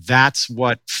that's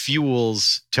what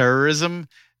fuels terrorism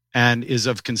and is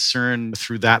of concern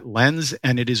through that lens.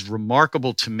 And it is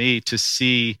remarkable to me to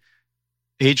see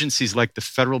agencies like the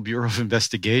Federal Bureau of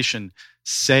Investigation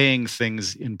saying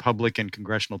things in public and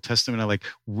congressional testimony like,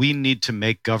 we need to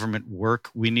make government work.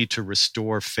 We need to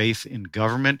restore faith in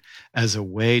government as a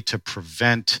way to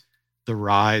prevent the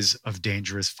rise of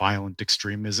dangerous, violent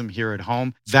extremism here at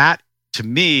home. That, to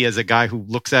me, as a guy who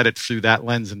looks at it through that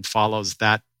lens and follows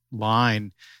that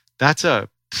line, that's a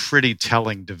pretty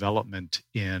telling development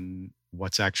in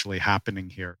what's actually happening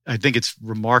here. I think it's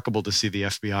remarkable to see the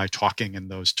FBI talking in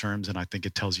those terms, and I think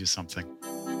it tells you something.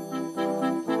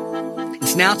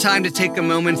 It's now time to take a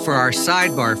moment for our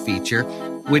sidebar feature,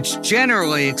 which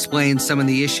generally explains some of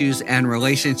the issues and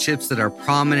relationships that are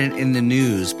prominent in the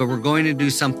news, but we're going to do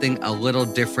something a little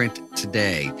different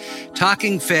today.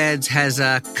 Talking Feds has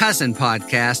a cousin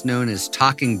podcast known as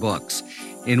Talking Books,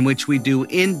 in which we do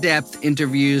in-depth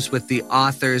interviews with the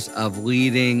authors of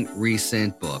leading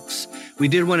recent books. We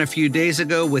did one a few days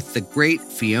ago with the great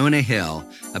Fiona Hill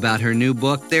about her new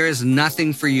book, There Is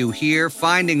Nothing for You Here,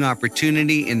 Finding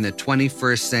Opportunity in the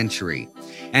 21st Century.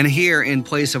 And here, in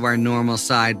place of our normal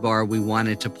sidebar, we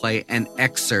wanted to play an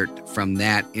excerpt from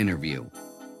that interview.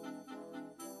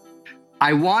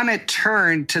 I want to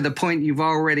turn to the point you've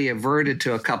already averted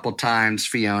to a couple times,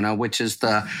 Fiona, which is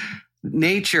the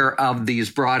nature of these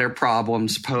broader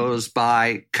problems posed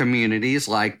by communities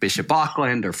like Bishop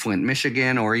Auckland or Flint,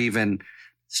 Michigan, or even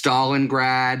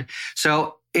Stalingrad.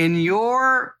 So in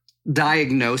your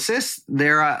diagnosis,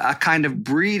 they're a kind of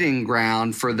breeding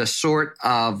ground for the sort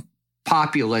of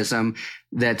populism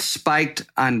that spiked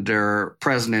under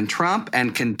President Trump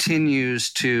and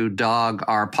continues to dog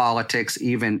our politics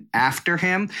even after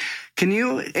him. Can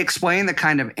you explain the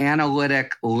kind of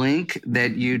analytic link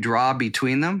that you draw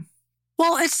between them?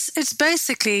 Well, it's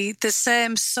basically the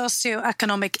same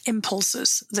socioeconomic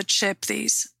impulses that shape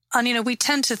these. And, we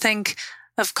tend to think,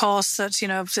 of course, that,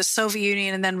 the Soviet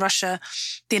Union and then Russia,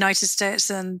 the United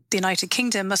States and the United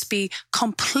Kingdom must be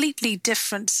completely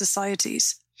different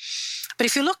societies. But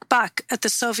if you look back at the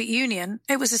Soviet Union,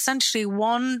 it was essentially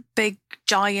one big,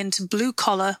 giant,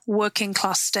 blue-collar,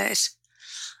 working-class state.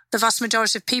 The vast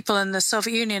majority of people in the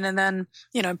Soviet Union and then,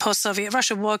 post-Soviet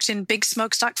Russia worked in big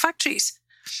smokestack factories.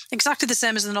 Exactly the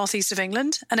same as the northeast of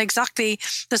England and exactly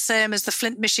the same as the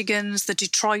Flint, Michigans, the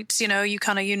Detroits, you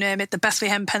name it, the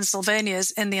Bethlehem,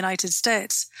 Pennsylvanias in the United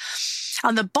States.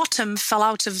 And the bottom fell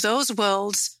out of those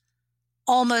worlds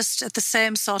almost at the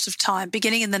same sort of time,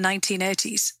 beginning in the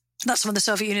 1980s. That's when the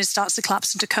Soviet Union starts to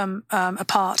collapse and to come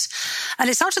apart. And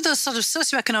it's out of those sort of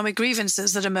socioeconomic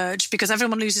grievances that emerge because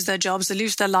everyone loses their jobs, they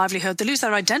lose their livelihood, they lose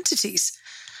their identities.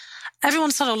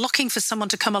 Everyone's sort of looking for someone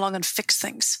to come along and fix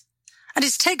things. And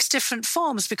it takes different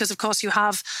forms because, of course, you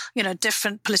have,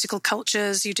 different political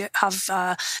cultures, you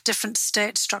have different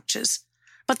state structures.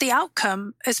 But the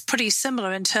outcome is pretty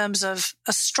similar in terms of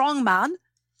a strong man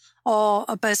or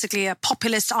basically a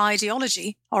populist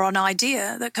ideology or an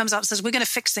idea that comes out and says, we're going to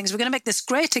fix things. We're going to make this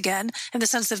great again in the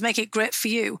sense of make it great for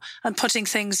you and putting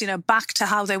things, back to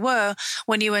how they were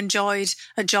when you enjoyed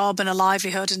a job and a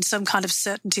livelihood and some kind of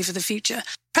certainty for the future.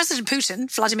 President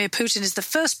Putin, Vladimir Putin, is the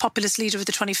first populist leader of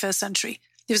the 21st century.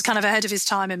 He was kind of ahead of his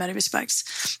time in many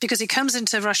respects because he comes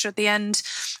into Russia at the end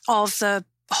of the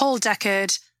whole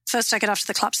decade, first decade after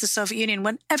the collapse of the Soviet Union,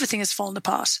 when everything has fallen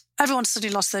apart. Everyone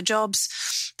suddenly lost their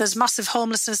jobs. There's massive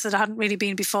homelessness that hadn't really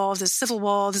been before. There's civil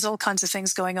war. There's all kinds of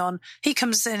things going on. He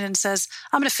comes in and says,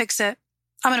 I'm going to fix it.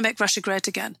 I'm going to make Russia great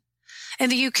again. In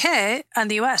the UK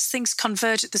and the US, things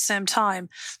converge at the same time.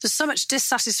 There's so much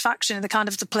dissatisfaction in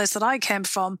the place that I came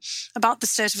from about the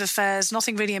state of affairs,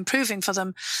 nothing really improving for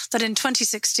them, that in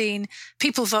 2016,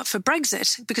 people vote for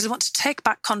Brexit because they want to take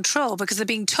back control because they're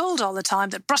being told all the time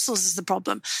that Brussels is the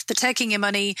problem. They're taking your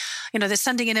money, they're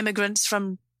sending in immigrants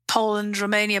from Poland,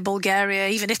 Romania, Bulgaria,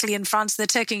 even Italy and France. They're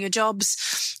taking your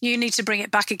jobs. You need to bring it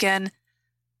back again.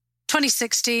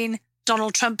 2016,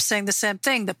 Donald Trump saying the same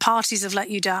thing. The parties have let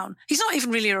you down. He's not even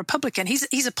really a Republican.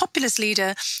 He's a populist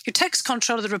leader who takes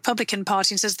control of the Republican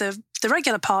Party and says the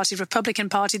regular party, Republican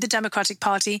Party, the Democratic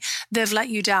Party, they've let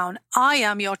you down. I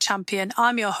am your champion.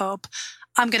 I'm your hope.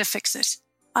 I'm going to fix it.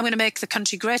 I'm going to make the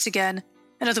country great again.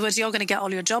 In other words, you're going to get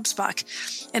all your jobs back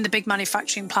in the big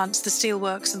manufacturing plants, the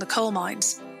steelworks and the coal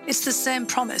mines. It's the same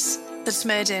promise that's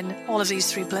made in all of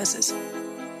these three places.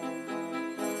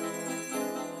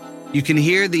 You can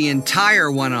hear the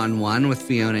entire one-on-one with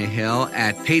Fiona Hill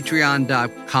at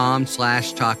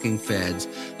patreon.com/talkingfeds,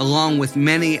 along with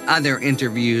many other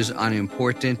interviews on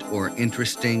important or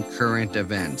interesting current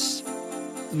events.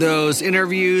 Those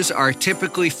interviews are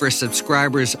typically for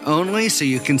subscribers only, so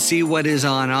you can see what is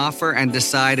on offer and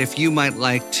decide if you might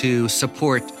like to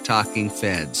support Talking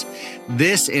Feds.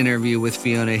 This interview with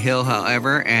Fiona Hill,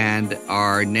 however, and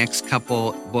our next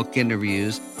couple book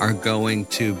interviews are going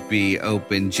to be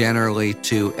open generally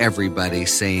to everybody,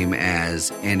 same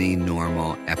as any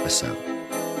normal episode.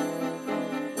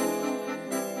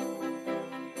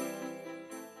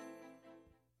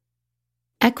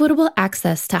 Equitable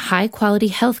access to high-quality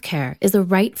healthcare is a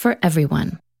right for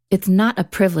everyone. It's not a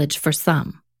privilege for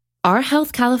some. Our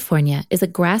Health California is a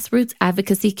grassroots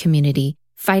advocacy community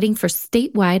fighting for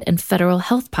statewide and federal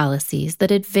health policies that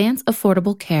advance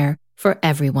affordable care for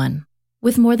everyone.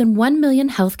 With more than 1 million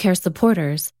healthcare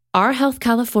supporters, Our Health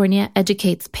California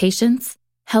educates patients,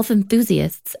 health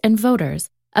enthusiasts, and voters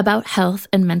about health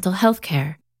and mental health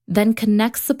care, then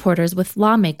connects supporters with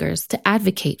lawmakers to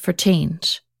advocate for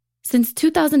change. Since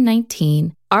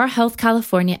 2019, Our Health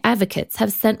California advocates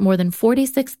have sent more than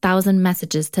 46,000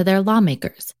 messages to their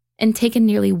lawmakers and taken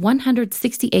nearly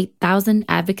 168,000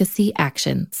 advocacy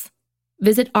actions.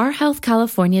 Visit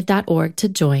ourhealthcalifornia.org to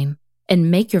join and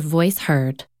make your voice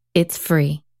heard. It's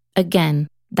free. Again,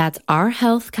 that's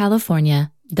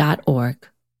ourhealthcalifornia.org.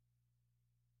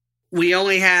 We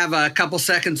only have a couple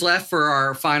seconds left for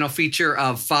our final feature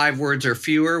of 5 words or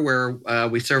fewer, where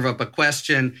we serve up a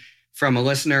question from a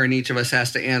listener, and each of us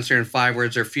has to answer in 5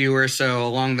 words or fewer. So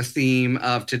along the theme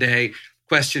of today,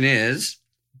 question is,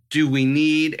 do we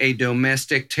need a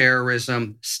domestic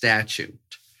terrorism statute?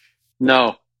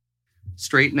 No.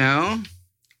 Straight no?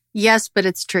 Yes, but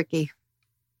it's tricky.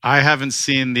 I haven't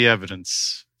seen the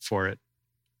evidence for it,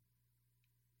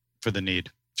 for the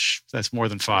need. That's more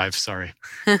than 5, sorry.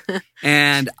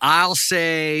 And I'll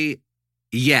say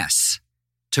yes,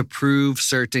 to prove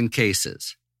certain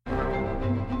cases.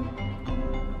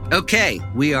 Okay,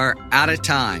 we are out of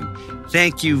time.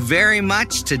 Thank you very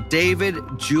much to David,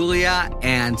 Julia,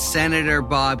 and Senator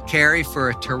Bob Kerrey for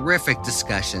a terrific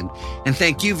discussion. And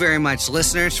thank you very much,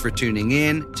 listeners, for tuning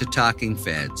in to Talking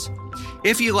Feds.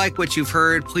 If you like what you've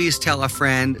heard, please tell a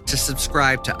friend to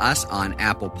subscribe to us on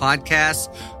Apple Podcasts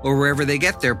or wherever they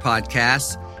get their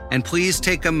podcasts. And please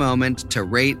take a moment to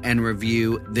rate and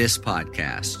review this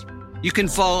podcast. You can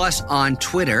follow us on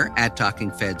Twitter at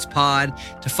Talking Feds Pod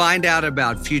to find out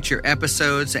about future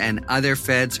episodes and other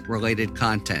Feds-related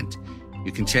content.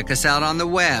 You can check us out on the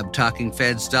web,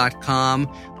 talkingfeds.com,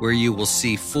 where you will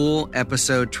see full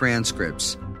episode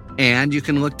transcripts. And you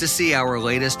can look to see our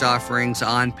latest offerings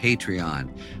on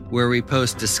Patreon, where we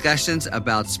post discussions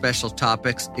about special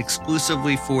topics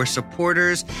exclusively for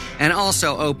supporters and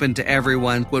also open to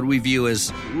everyone, what we view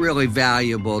as really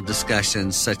valuable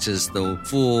discussions, such as the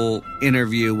full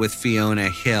interview with Fiona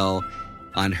Hill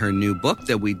on her new book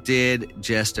that we did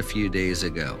just a few days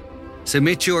ago.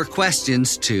 Submit your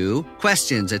questions to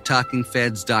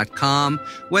questions@talkingfeds.com,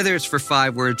 whether it's for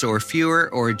 5 words or fewer,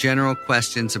 or general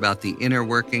questions about the inner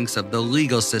workings of the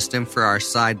legal system for our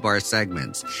sidebar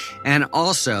segments. And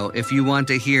also, if you want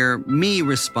to hear me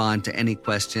respond to any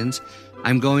questions,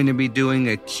 I'm going to be doing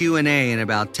a Q&A in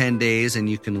about 10 days, and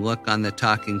you can look on the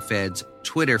Talking Feds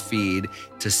Twitter feed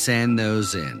to send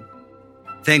those in.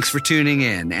 Thanks for tuning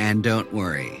in, and don't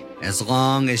worry, as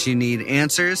long as you need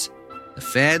answers, the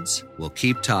Feds will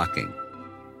keep talking.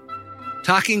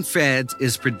 Talking Feds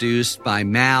is produced by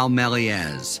Mal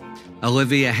Meliez.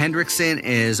 Olivia Hendrickson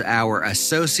is our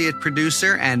associate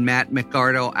producer and Matt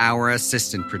McArdle our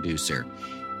assistant producer.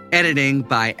 Editing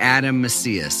by Adam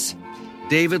Macias.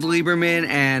 David Lieberman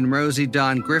and Rosie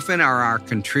Dawn Griffin are our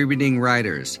contributing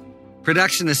writers.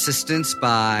 Production assistance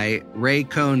by Ray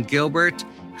Cohn Gilbert,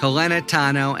 Helena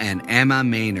Tano, and Emma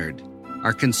Maynard.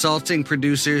 Our consulting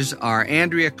producers are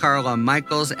Andrea Carla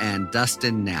Michaels and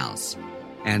Dustin Naus.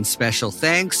 And special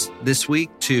thanks this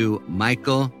week to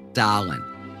Michael Dahlin.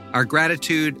 Our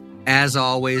gratitude, as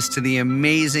always, to the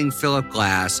amazing Philip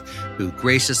Glass, who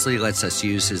graciously lets us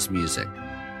use his music.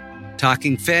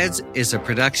 Talking Feds is a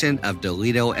production of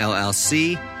Delito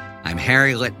LLC. I'm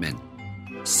Harry Littman.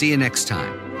 See you next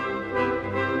time.